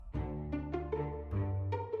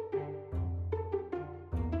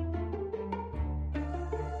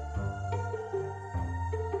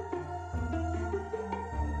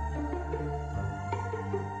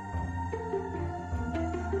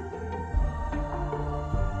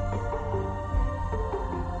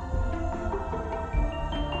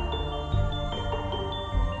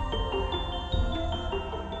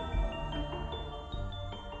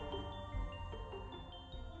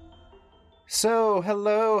So,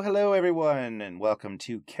 hello everyone, and welcome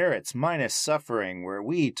to Carrots Minus Suffering, where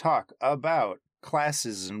we talk about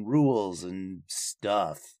classes and rules and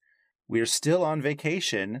stuff. We're still on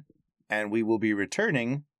vacation, and we will be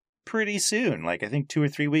returning pretty soon, like I think 2 or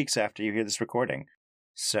 3 weeks after you hear this recording.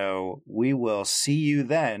 So, we will see you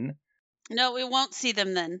then. No, we won't see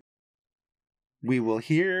them then. We will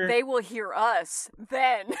hear... They will hear us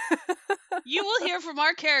then. You will hear from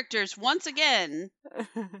our characters once again.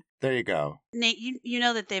 There you go. Nate, you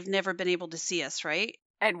know that they've never been able to see us, right?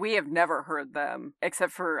 And we have never heard them,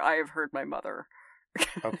 except for I have heard my mother.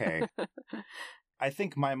 Okay. I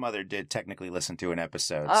think my mother did technically listen to an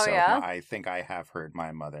episode, Oh, so yeah? I think I have heard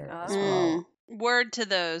my mother as Oh. well. Word to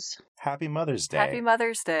those. Happy Mother's Day. Happy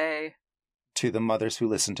Mother's Day. To the mothers who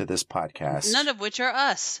listen to this podcast. None of which are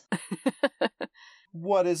us.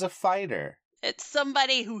 What is a fighter? It's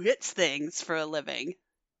somebody who hits things for a living.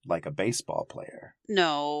 Like a baseball player.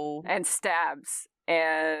 No. And stabs,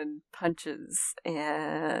 and punches,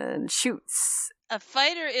 and shoots. A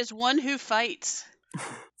fighter is one who fights.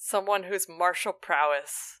 Someone whose martial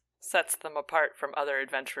prowess sets them apart from other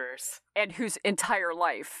adventurers. And whose entire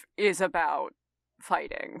life is about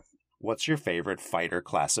fighting. What's your favorite fighter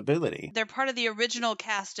class ability? They're part of the original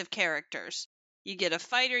cast of characters. You get a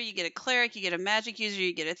fighter, you get a cleric, you get a magic user,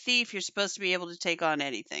 you get a thief. You're supposed to be able to take on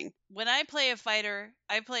anything. When I play a fighter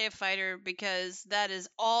because that is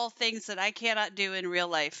all things that I cannot do in real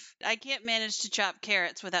life. I can't manage to chop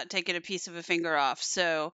carrots without taking a piece of a finger off.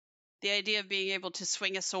 So the idea of being able to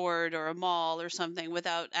swing a sword or a maul or something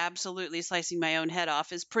without absolutely slicing my own head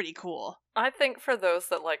off is pretty cool. I think for those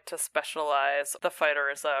that like to specialize, the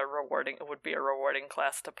fighter would be a rewarding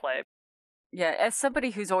class to play. Yeah, as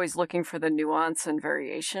somebody who's always looking for the nuance and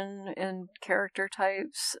variation in character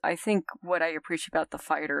types, I think what I appreciate about the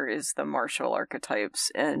fighter is the martial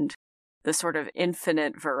archetypes and the sort of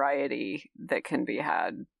infinite variety that can be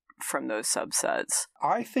had from those subsets.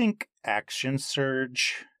 I think Action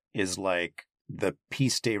Surge is like the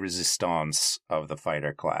piece de resistance of the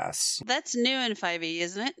fighter class. That's new in 5e,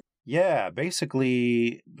 isn't it? Yeah,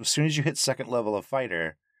 basically, as soon as you hit second level of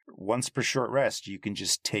fighter, once per short rest, you can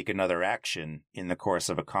just take another action in the course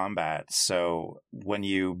of a combat. So when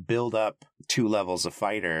you build up 2 levels of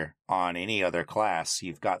fighter on any other class,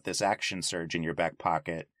 you've got this Action Surge in your back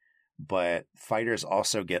pocket. But fighters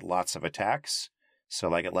also get lots of attacks. So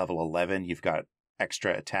like at level 11, you've got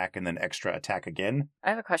extra attack and then extra attack again. I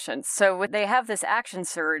have a question. So they have this Action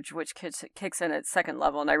Surge, which kicks in at second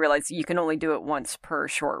level, and I realize you can only do it once per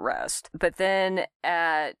short rest. But then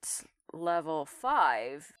at level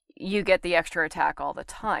 5, you get the extra attack all the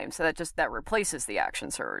time. So that replaces the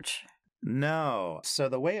Action Surge. No. So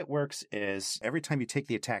the way it works is every time you take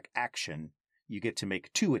the attack action, you get to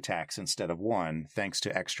make 2 attacks instead of 1, thanks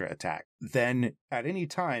to extra attack. Then, at any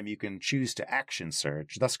time, you can choose to Action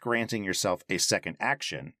Surge, thus granting yourself a second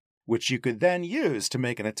action, which you could then use to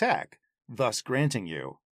make an attack, thus granting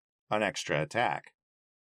you an extra attack.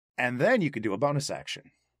 And then you could do a bonus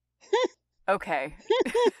action. Okay.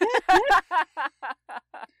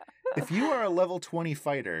 If you are a level 20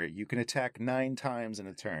 fighter, you can attack 9 times in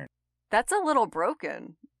a turn. That's a little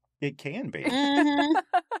broken. It can be. Mm-hmm.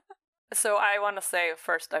 So I want to say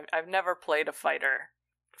first, I've never played a fighter.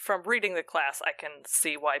 From reading the class, I can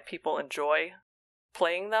see why people enjoy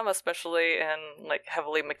playing them, especially in like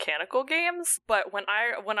heavily mechanical games. But when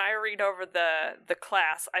I read over the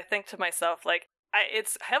class, I think to myself like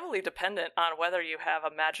it's heavily dependent on whether you have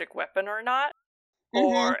a magic weapon or not.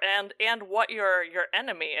 Or and what your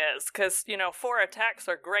enemy is, because 4 attacks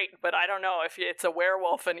are great, but I don't know if it's a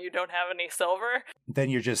werewolf and you don't have any silver. Then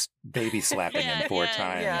you're just baby slapping him 4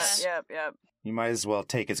 times. Yep. You might as well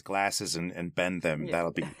take his glasses and bend them. Yeah.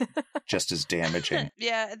 That'll be just as damaging.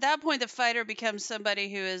 Yeah, at that point, the fighter becomes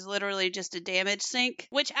somebody who is literally just a damage sink,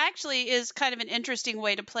 which actually is kind of an interesting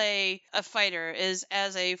way to play a fighter, is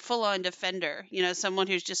as a full-on defender, someone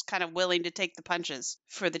who's just kind of willing to take the punches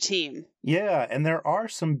for the team. Yeah, and there are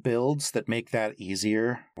some builds that make that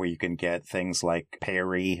easier, where you can get things like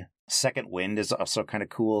parry. Second Wind is also kind of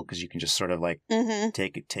cool because you can just sort of like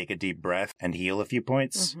take a deep breath and heal a few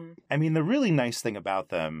points. Mm-hmm. I mean, the really nice thing about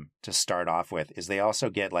them to start off with is they also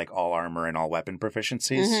get like all armor and all weapon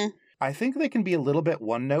proficiencies. I think they can be a little bit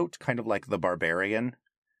one note, kind of like the Barbarian,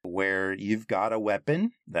 where you've got a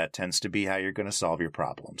weapon that tends to be how you're going to solve your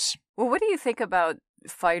problems. Well, what do you think about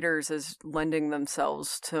fighters as lending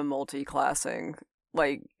themselves to multi-classing?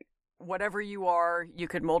 Like, whatever you are, you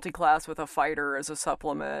could multi-class with a fighter as a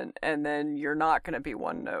supplement, and then you're not going to be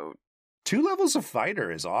one note. 2 levels of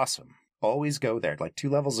fighter is awesome. Always go there. Like 2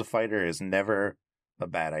 levels of fighter is never a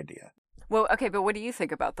bad idea. Well, okay, but what do you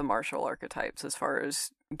think about the martial archetypes as far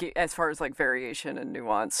as like variation and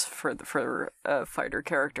nuance for a fighter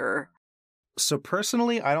character? So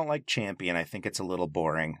personally, I don't like champion. I think it's a little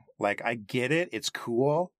boring. Like, I get it. It's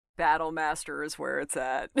cool. Battle Master is where it's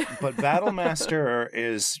at. But Battle Master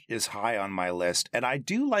is high on my list. And I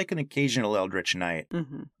do like an occasional Eldritch Knight.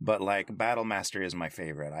 Mm-hmm. But, like, Battle Master is my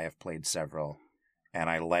favorite. I have played several. And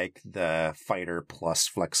I like the fighter plus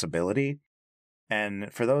flexibility.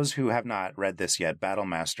 And for those who have not read this yet, Battle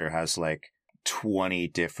Master has, like, 20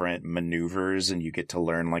 different maneuvers, and you get to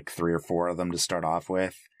learn like 3 or 4 of them to start off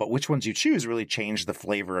with. But which ones you choose really change the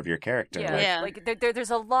flavor of your character. Yeah, like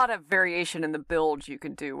there's a lot of variation in the build you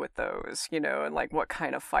can do with those, and like what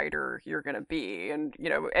kind of fighter you're going to be, and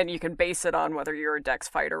and you can base it on whether you're a Dex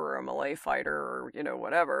fighter or a melee fighter or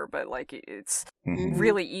whatever. But like it's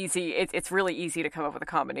really easy. It's really easy to come up with a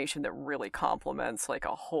combination that really complements like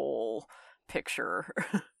a whole picture.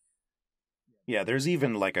 Yeah, there's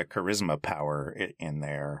even like a charisma power in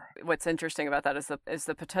there. What's interesting about that is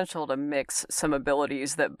the potential to mix some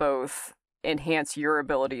abilities that both enhance your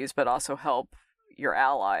abilities but also help your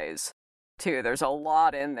allies too. There's a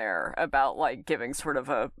lot in there about like giving sort of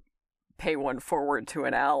a pay one forward to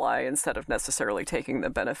an ally instead of necessarily taking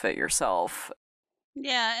the benefit yourself.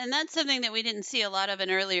 Yeah, and that's something that we didn't see a lot of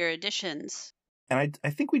in earlier editions. And I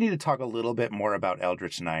think we need to talk a little bit more about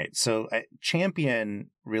Eldritch Knight. So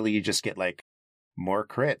champion, really you just get like more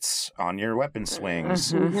crits on your weapon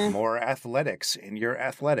swings, more athletics in your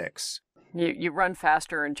athletics. You run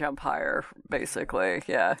faster and jump higher, basically,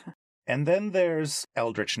 yeah. And then there's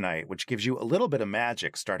Eldritch Knight, which gives you a little bit of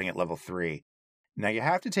magic starting at level 3. Now you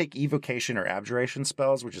have to take evocation or abjuration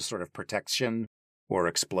spells, which is sort of protection or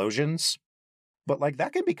explosions. But like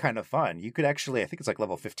that can be kind of fun. You could actually, I think it's like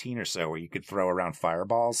level 15 or so, where you could throw around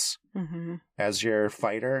fireballs as your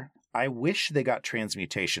fighter. I wish they got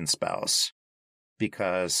transmutation spells,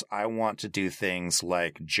 because I want to do things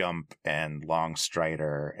like jump and long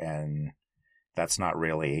strider, and that's not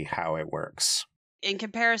really how it works. In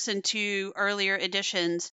comparison to earlier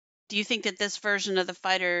editions, do you think that this version of the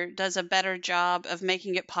fighter does a better job of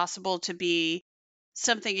making it possible to be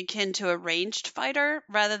something akin to a ranged fighter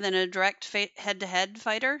rather than a direct head-to-head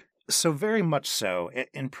fighter? So very much so.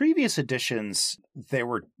 In previous editions, there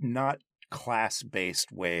were not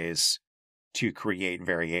class-based ways to create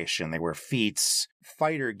variation. They were feats.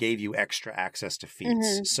 Fighter gave you extra access to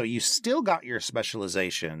feats. So you still got your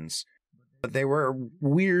specializations, but they were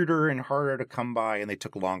weirder and harder to come by, and they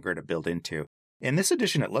took longer to build into. In this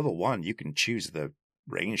edition at level 1, you can choose the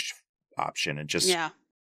ranged option and just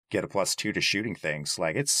get a +2 to shooting things.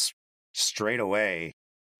 Like, it's straight away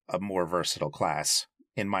a more versatile class,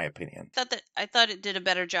 in my opinion. I thought it did a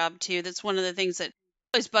better job too. That's one of the things that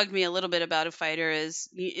always bugged me a little bit about a fighter is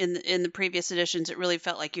in the previous editions, it really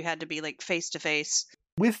felt like you had to be like face to face.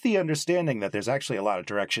 With the understanding that there's actually a lot of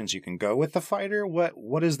directions you can go with the fighter,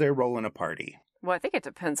 what is their role in a party? Well, I think it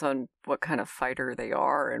depends on what kind of fighter they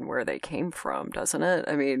are and where they came from, doesn't it?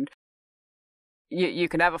 I mean, you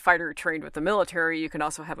can have a fighter trained with the military. You can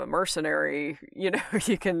also have a mercenary.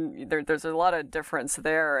 There's a lot of difference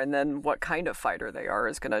there. And then what kind of fighter they are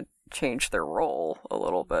is going to change their role a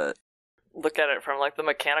little bit. Look at it from like the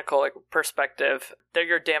mechanical perspective. They're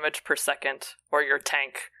your damage per second or your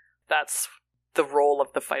tank. That's the role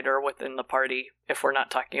of the fighter within the party, if we're not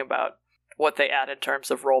talking about what they add in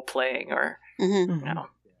terms of role playing or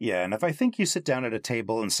Yeah, and if I think you sit down at a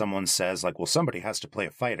table and someone says like, well, somebody has to play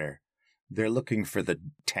a fighter, they're looking for the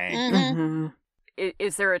tank.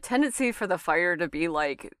 Is there a tendency for the fighter to be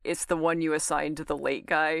like, it's the one you assign to the late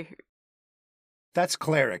guy? That's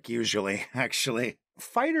cleric usually, actually.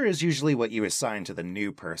 Fighter is usually what you assign to the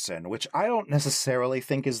new person, which I don't necessarily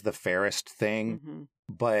think is the fairest thing,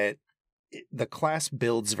 but the class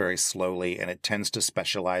builds very slowly and it tends to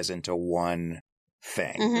specialize into one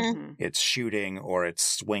thing. It's shooting or it's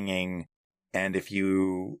swinging, and if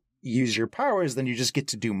you use your powers, then you just get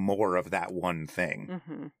to do more of that one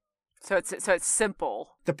thing. So it's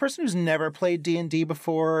simple. The person who's never played D&D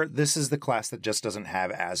before, this is the class that just doesn't have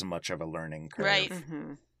as much of a learning curve. Right.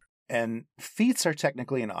 And feats are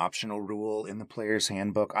technically an optional rule in the player's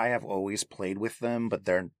handbook. I have always played with them,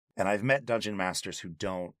 and I've met dungeon masters who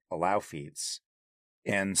don't allow feats.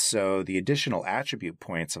 And so the additional attribute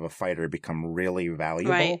points of a fighter become really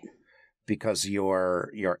valuable because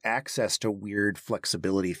your access to weird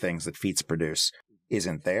flexibility things that feats produce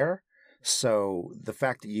isn't there. So the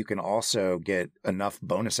fact that you can also get enough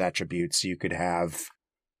bonus attributes, you could have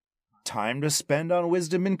time to spend on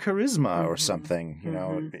wisdom and charisma or something,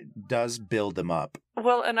 it does build them up.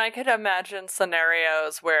 Well, and I could imagine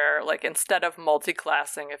scenarios where, like, instead of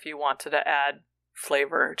multi-classing, if you wanted to add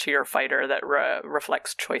flavor to your fighter that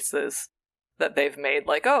reflects choices that they've made.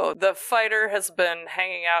 Like, oh, the fighter has been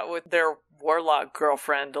hanging out with their warlock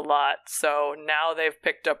girlfriend a lot, so now they've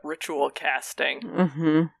picked up ritual casting.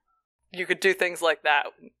 Mm-hmm. You could do things like that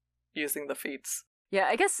using the feats. Yeah,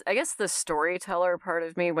 I guess the storyteller part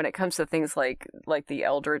of me, when it comes to things like the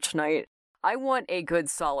Eldritch Knight, I want a good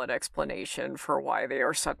solid explanation for why they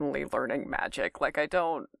are suddenly learning magic. Like, I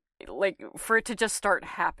don't, like, for it to just start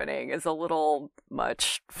happening is a little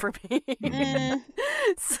much for me.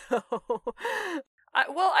 So,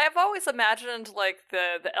 I've always imagined, like,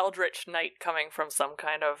 the Eldritch Knight coming from some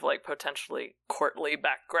kind of, like, potentially courtly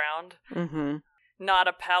background. mm-hmm. Not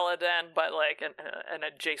a paladin, but, like, an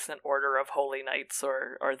adjacent order of holy knights,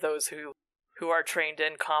 or those who are trained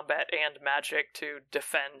in combat and magic to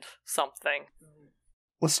defend something.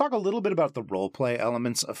 Let's talk a little bit about the roleplay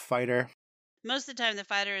elements of fighter. Most of the time, the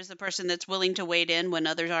fighter is the person that's willing to wade in when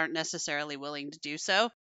others aren't necessarily willing to do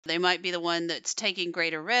so. They might be the one that's taking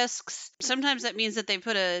greater risks. Sometimes that means that they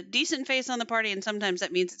put a decent face on the party, and sometimes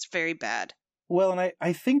that means it's very bad. Well, and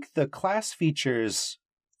I think the class features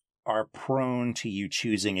are prone to you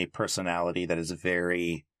choosing a personality that is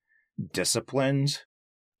very disciplined,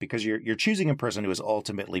 because you're choosing a person who is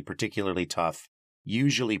ultimately particularly tough,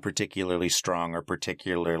 usually particularly strong or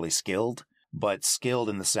particularly skilled, but skilled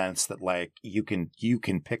in the sense that, like, you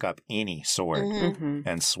can pick up any sword Mm-hmm.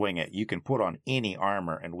 and swing it. You can put on any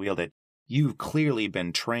armor and wield it. You've clearly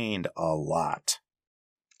been trained a lot.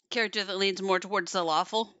 Character that leans more towards the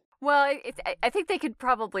lawful. Well, I think they could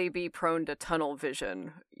probably be prone to tunnel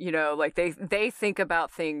vision. You know, like they think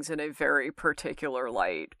about things in a very particular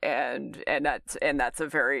light, and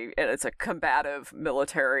it's a combative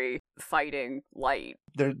military fighting light.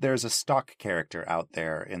 There's a stock character out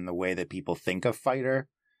there in the way that people think of fighter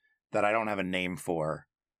that I don't have a name for,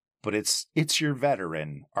 but it's your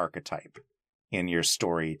veteran archetype in your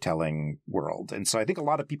storytelling world. And so I think a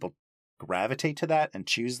lot of people gravitate to that and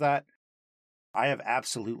choose that. I have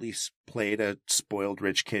absolutely played a spoiled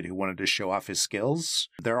rich kid who wanted to show off his skills.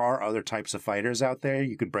 There are other types of fighters out there.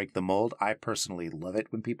 You could break the mold. I personally love it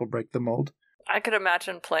when people break the mold. I could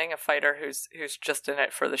imagine playing a fighter who's just in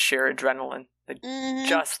it for the sheer adrenaline. They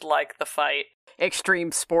just like the fight.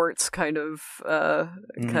 Extreme sports kind of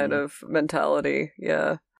mentality.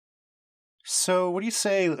 Yeah. So what do you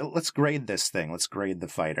say? Let's grade this thing. Let's grade the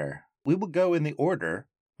fighter. We will go in the order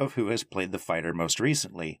of who has played the fighter most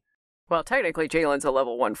recently. Well, technically, Jalen's a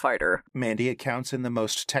level 1 fighter. Mandy, it counts in the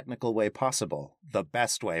most technical way possible, the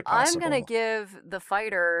best way possible. I'm going to give the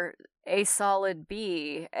fighter a solid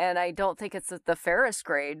B, and I don't think it's the fairest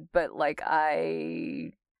grade, but, like,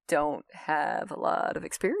 I don't have a lot of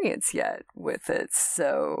experience yet with it,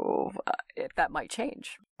 so that might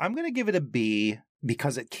change. I'm going to give it a B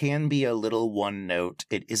because it can be a little one note.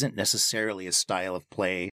 It isn't necessarily a style of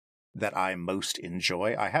play that I most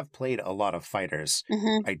enjoy. I have played a lot of fighters.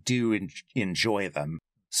 Mm-hmm. I do enjoy them.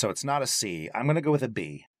 So it's not a C. I'm going to go with a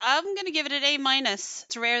B. I'm going to give it an A-.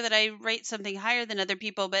 It's rare that I rate something higher than other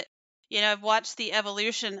people, but, you know, I've watched the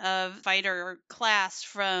evolution of fighter class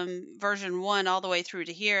from version 1 all the way through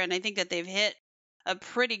to here, and I think that they've hit a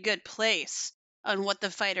pretty good place on what the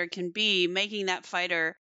fighter can be, making that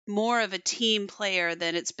fighter more of a team player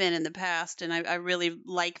than it's been in the past, and I really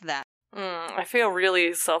like that. I feel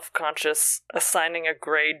really self-conscious assigning a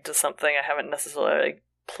grade to something I haven't necessarily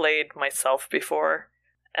played myself before.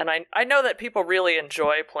 And I know that people really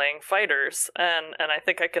enjoy playing fighters, and I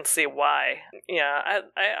think I can see why. Yeah,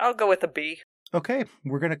 I'll go with a B. Okay,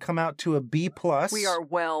 we're going to come out to a B+. We are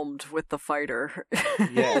whelmed with the fighter.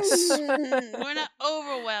 Yes. We're not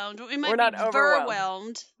overwhelmed. We might We're not be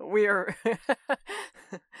overwhelmed. verwhelmed. We are...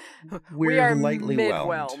 We're we are lightly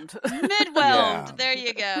mid-whelmed. Mid-whelmed. Yeah. There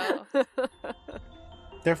you go.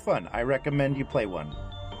 They're fun. I recommend you play one.